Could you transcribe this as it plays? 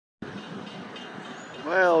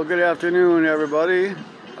Well, good afternoon, everybody.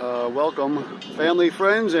 Welcome, family,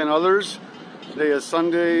 friends, and others. Today is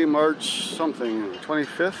Sunday, March something,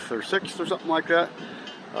 25th or 6th or something like that.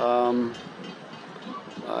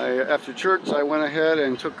 After church, I went ahead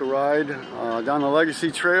and took a ride down the Legacy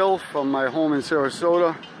Trail from my home in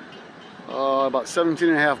Sarasota. About 17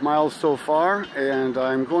 and a half miles so far, and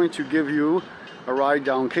I'm going to give you a ride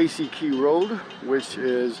down Casey Key Road, which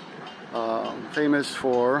is famous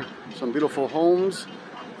for some beautiful homes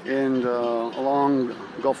and along the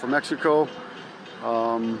Gulf of Mexico.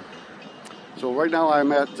 So right now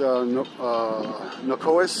I'm at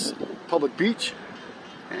Nokomis Public Beach,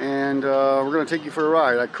 and we're going to take you for a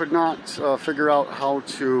ride. I could not figure out how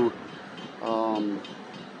to,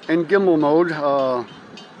 in gimbal mode,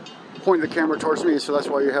 point the camera towards me, so that's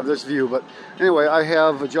why you have this view. But anyway, I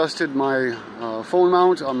have adjusted my phone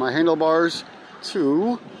mount on my handlebars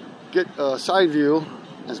to get a side view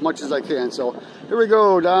as much as I can. So here we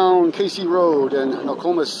go down Casey Road in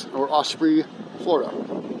Nokomis, or Osprey, Florida.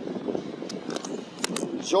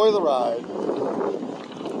 Enjoy the ride.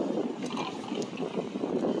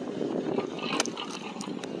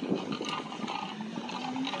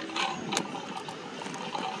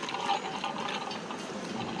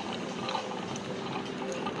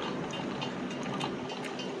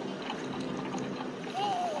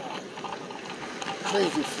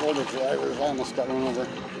 Crazy Florida drivers, I almost got run over.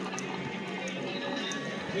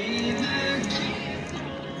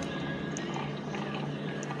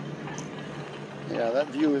 Yeah, that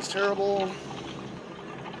view is terrible.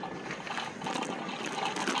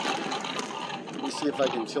 Let me see if I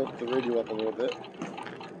can tilt the radio up a little bit.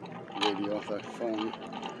 Radio off the phone.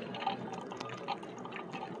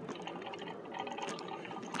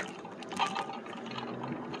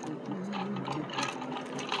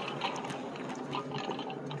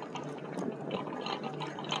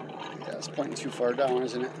 It's pointing too far down,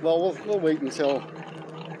 isn't it? Well, we'll wait until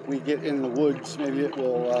we get in the woods. Maybe it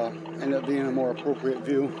will end up being a more appropriate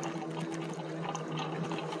view.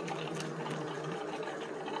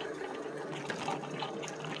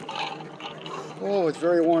 Oh, it's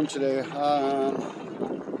very warm today.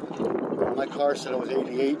 My car said it was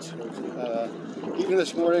 88. Even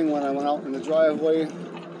this morning when I went out in the driveway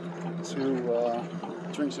to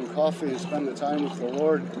drink some coffee and spend the time with the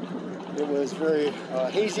Lord, it was very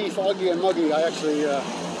hazy, foggy, and muggy. I actually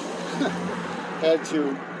had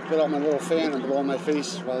to put out my little fan and blow on my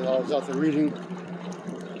face while I was out there reading.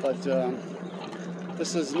 But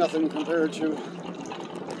this is nothing compared to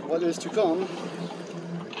what is to come.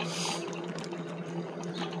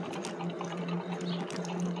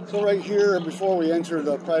 So right here, before we enter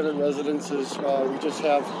the private residences, we just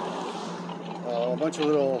have a bunch of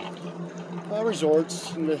little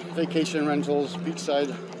resorts, and vacation rentals,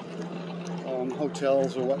 beachside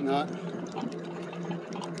hotels or whatnot.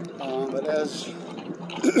 But as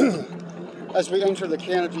we enter the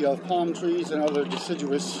canopy of palm trees and other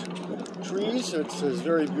deciduous trees, it is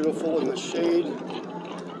very beautiful in the shade.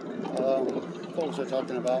 What was I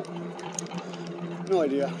talking about? No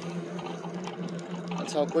idea.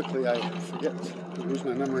 That's how quickly I forget to lose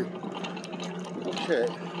my memory. Okay.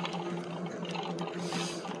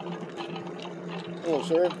 Hello,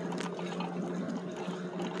 sir.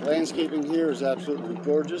 Landscaping here is absolutely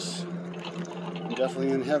gorgeous. I'm definitely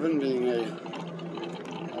in heaven, being a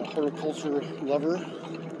horticulture lover.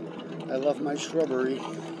 I love my shrubbery.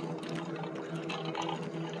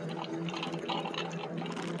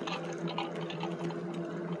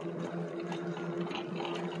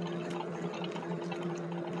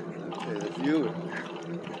 Okay, the view.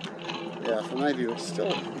 Yeah, from my view, it's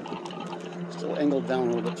still angled down a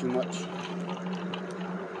little bit too much.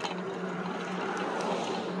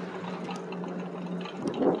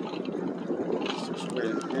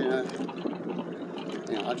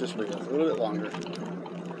 Yeah, I'll just wait a little bit longer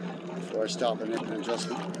before I stop and make an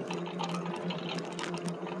adjustment.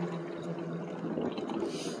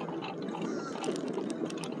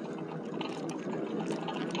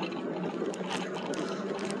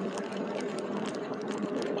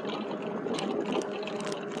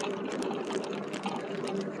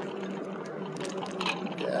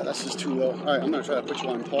 Yeah, that's just too low. Alright, I'm going to try to put you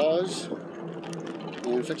on pause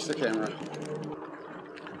and fix the camera.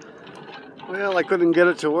 Well, I couldn't get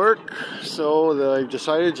it to work, so I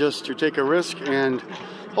decided just to take a risk and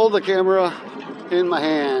hold the camera in my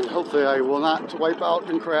hand. Hopefully I will not wipe out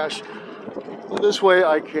and crash. This way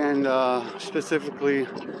I can specifically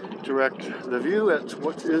direct the view at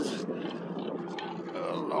what is, I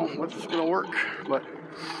don't know what's going to work, but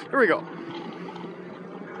here we go.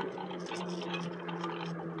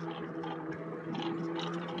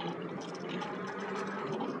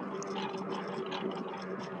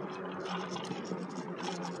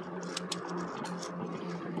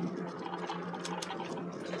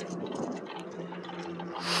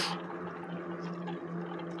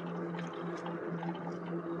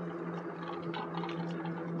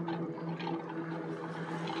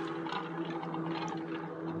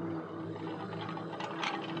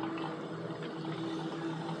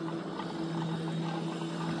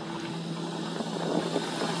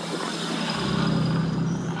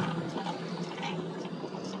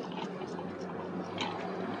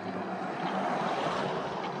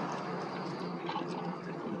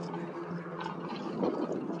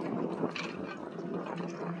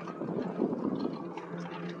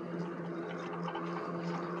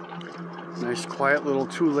 Nice quiet little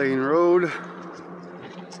 2-lane road.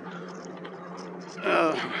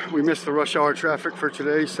 We missed the rush hour traffic for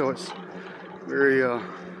today, so it's very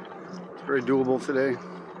doable today.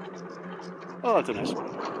 Oh, that's a nice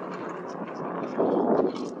one.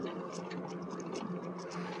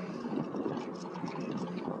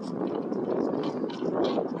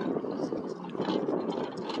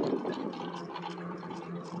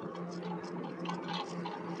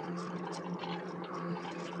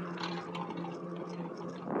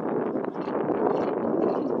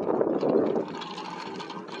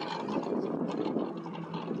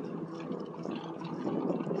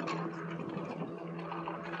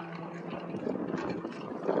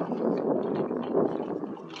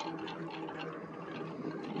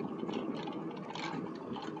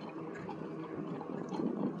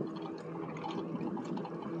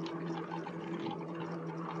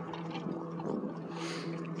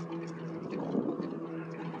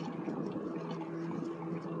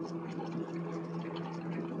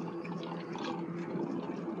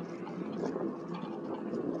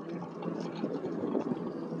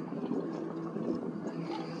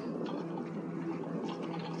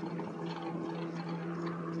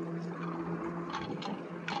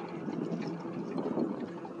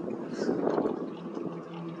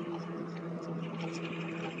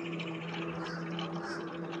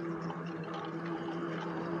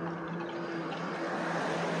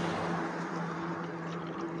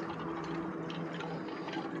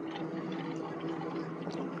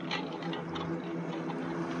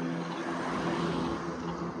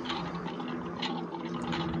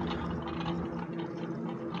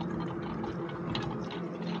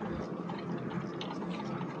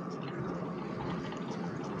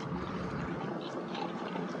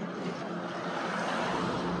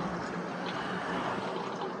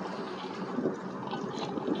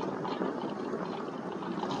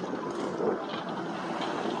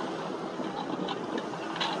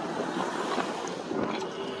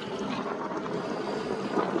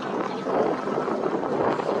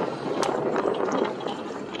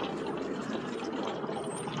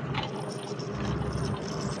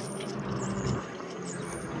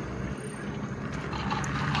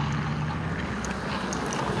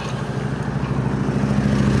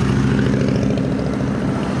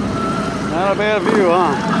 Not a bad view,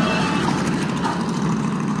 huh?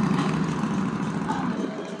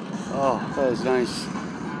 Oh, that is nice.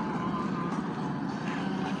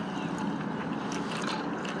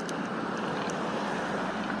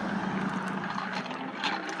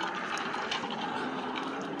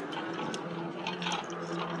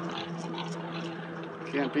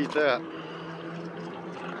 Can't beat that.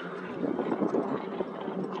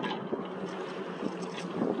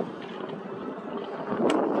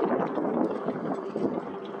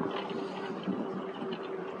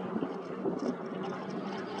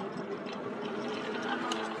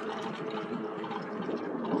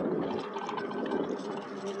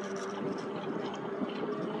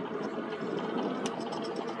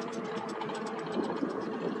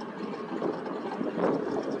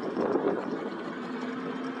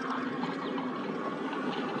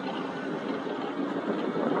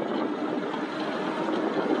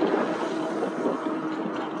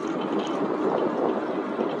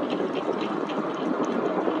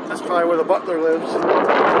 That's probably where the butler lives.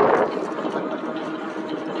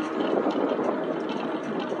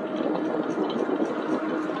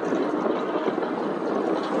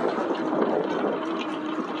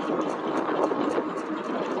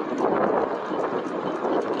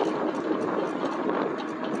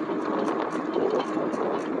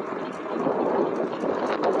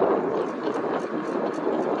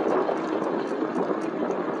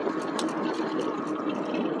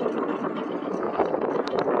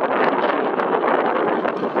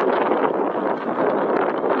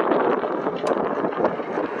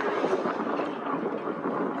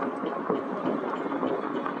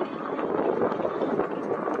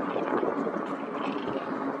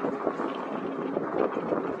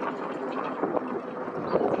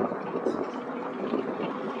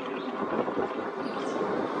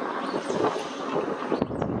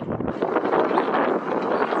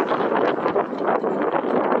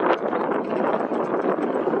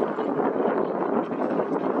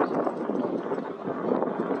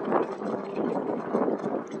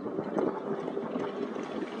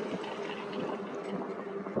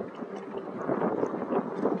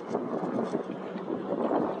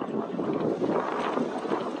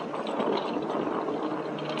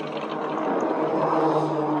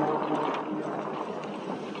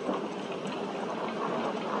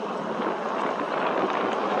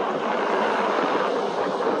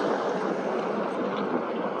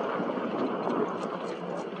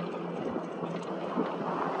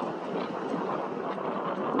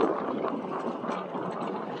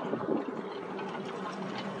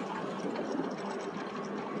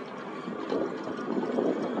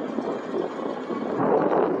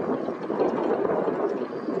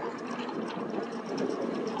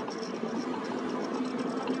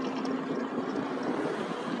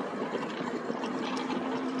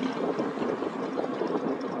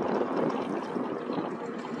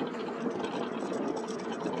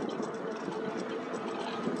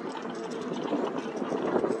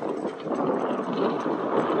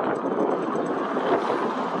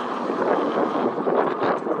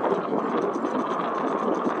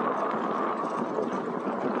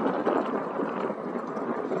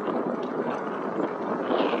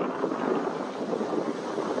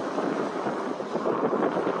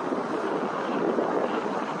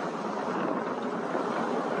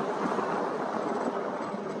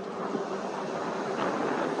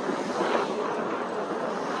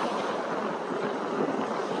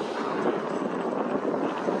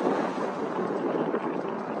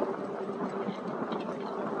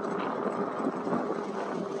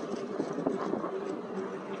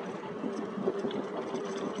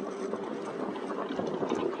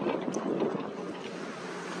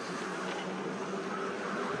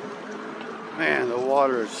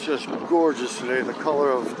 water is just gorgeous today. The color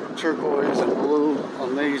of turquoise and blue,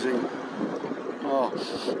 amazing. Oh,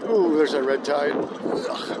 ooh, there's that red tide.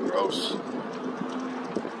 Ugh, gross.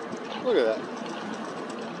 Look at that.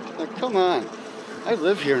 Like, come on. I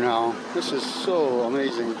live here now. This is so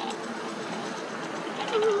amazing.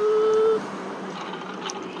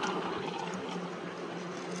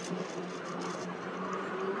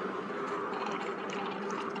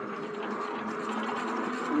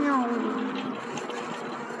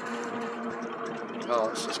 Oh,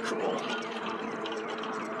 this is cool.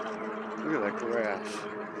 Look at that grass.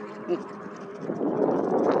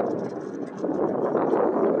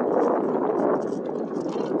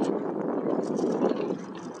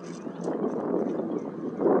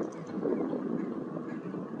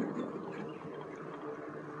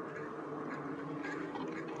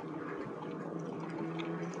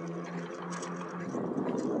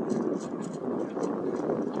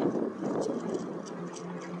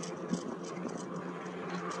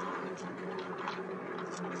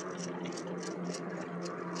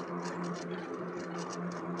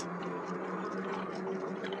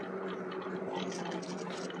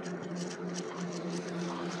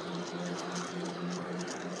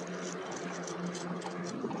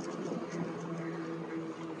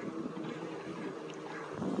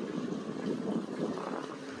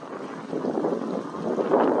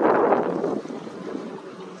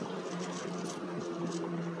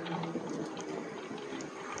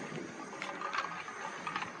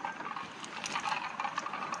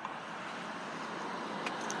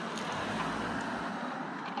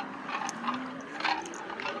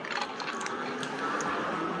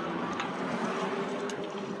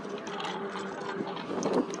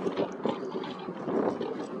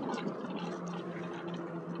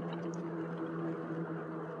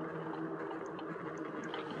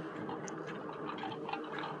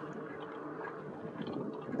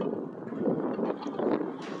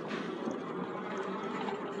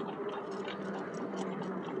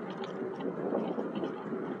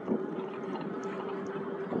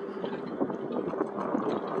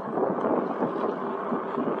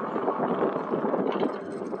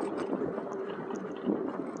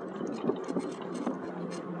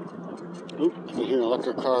 Oop, I hear an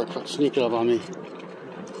electric car sneaking up on me.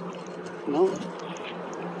 No.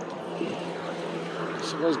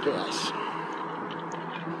 So there's gas.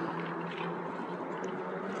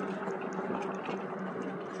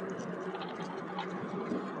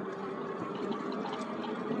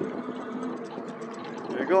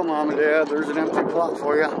 There you go, Mom and Dad. There's an empty plot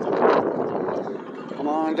for you. Come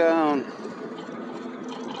on down.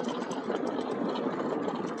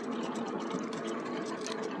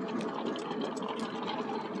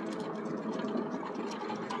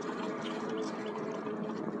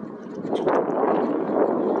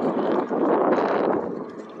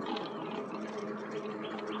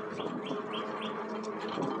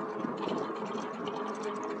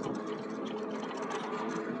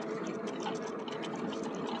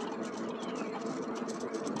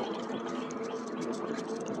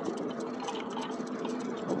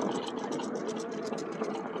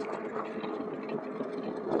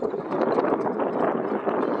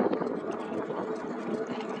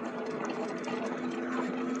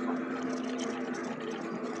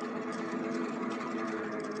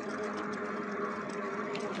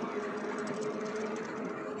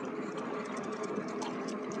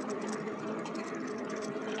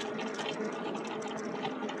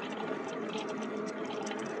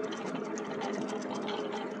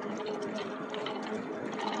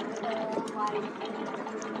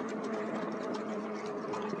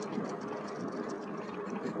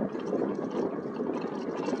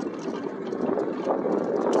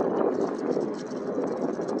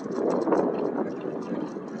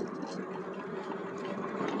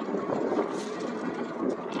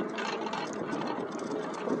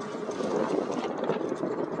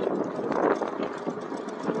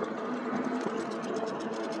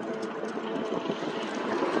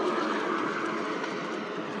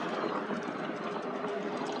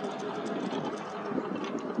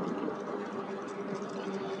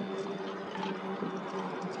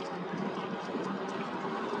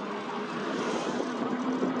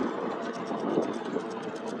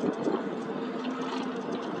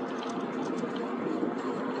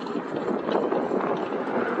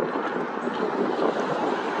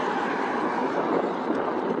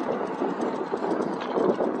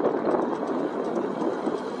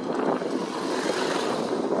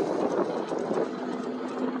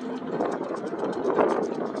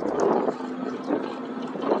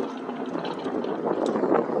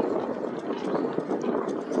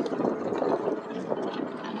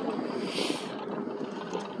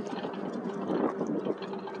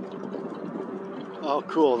 Oh,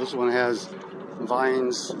 cool! This one has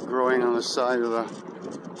vines growing on the side of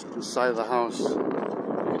the house.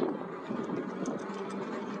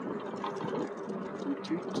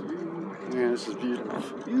 Man, this is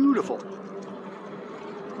beautiful. Beautiful.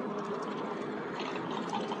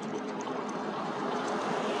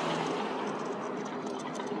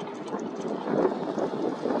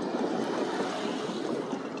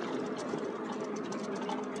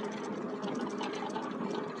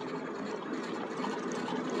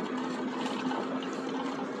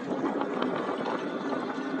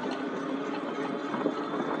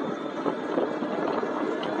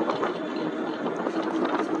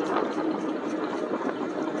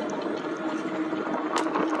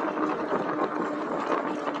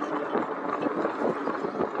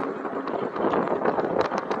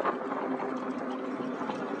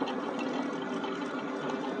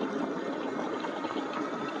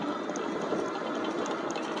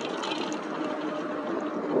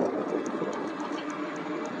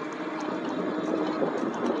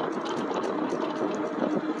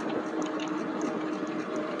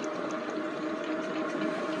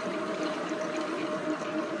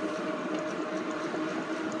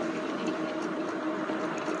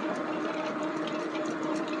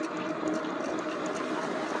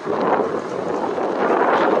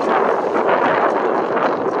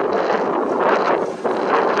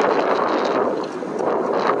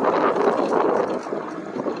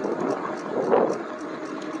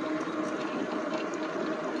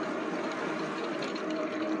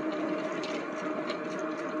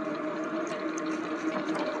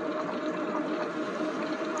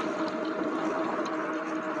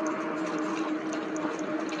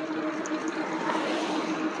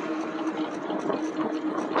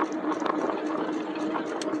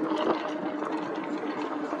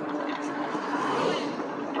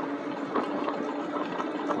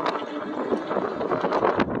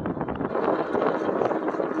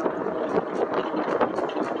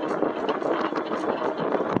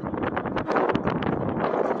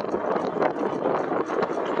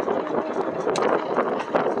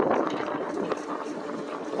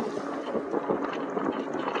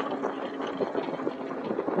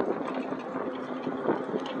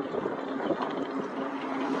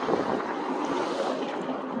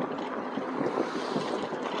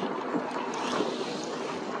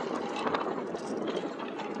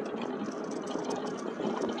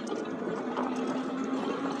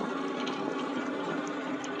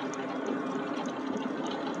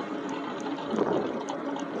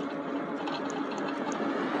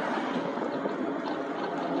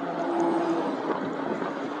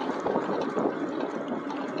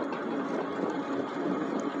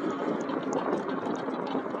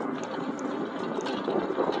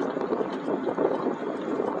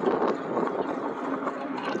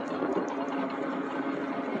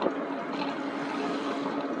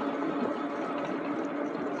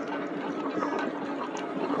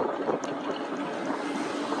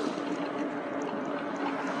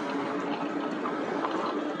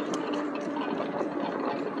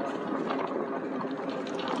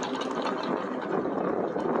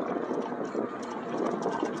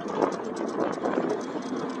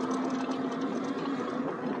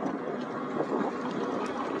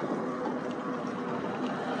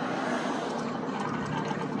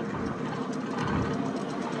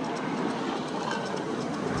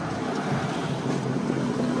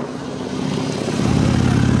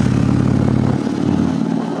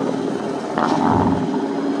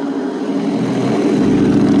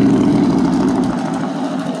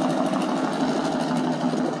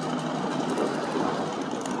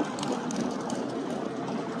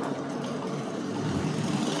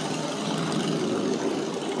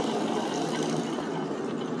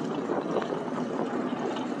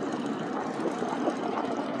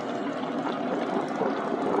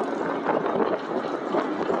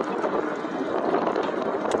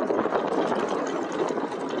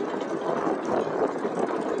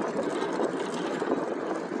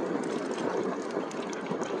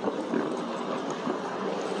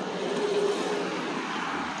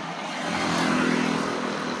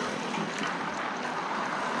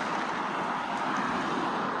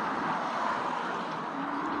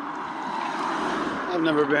 I've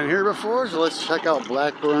never been here before, so let's check out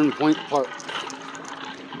Blackburn Point Park.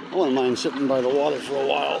 I wouldn't mind sitting by the water for a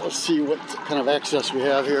while. Let's see what kind of access we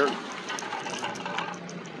have here.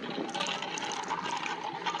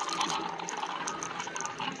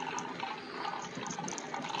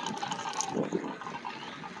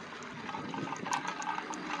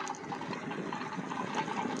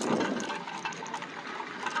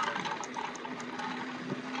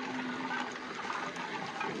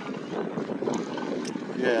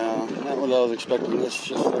 Yeah, not what I was expecting. It's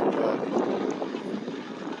just like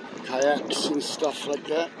kayaks and stuff like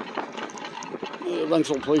that.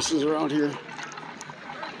 Rental places around here.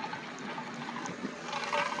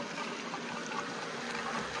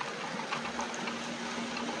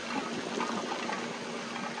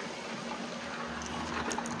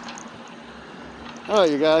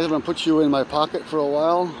 Alright, you guys, I'm going to put you in my pocket for a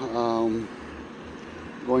while.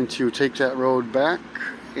 Going to take that road back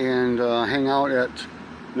and hang out at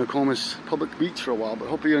Nokomis Public Beach for a while. But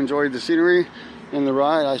hope you enjoyed the scenery and the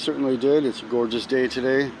ride. I certainly did. It's a gorgeous day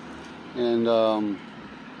today. And I don't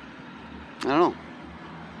know.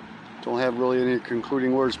 Don't have really any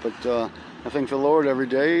concluding words, but I thank the Lord every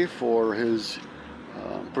day for His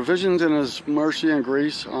provisions and His mercy and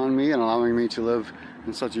grace on me and allowing me to live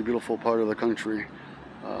in such a beautiful part of the country.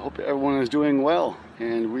 Hope everyone is doing well,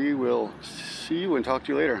 and we will see you and talk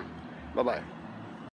to you later. Bye-bye.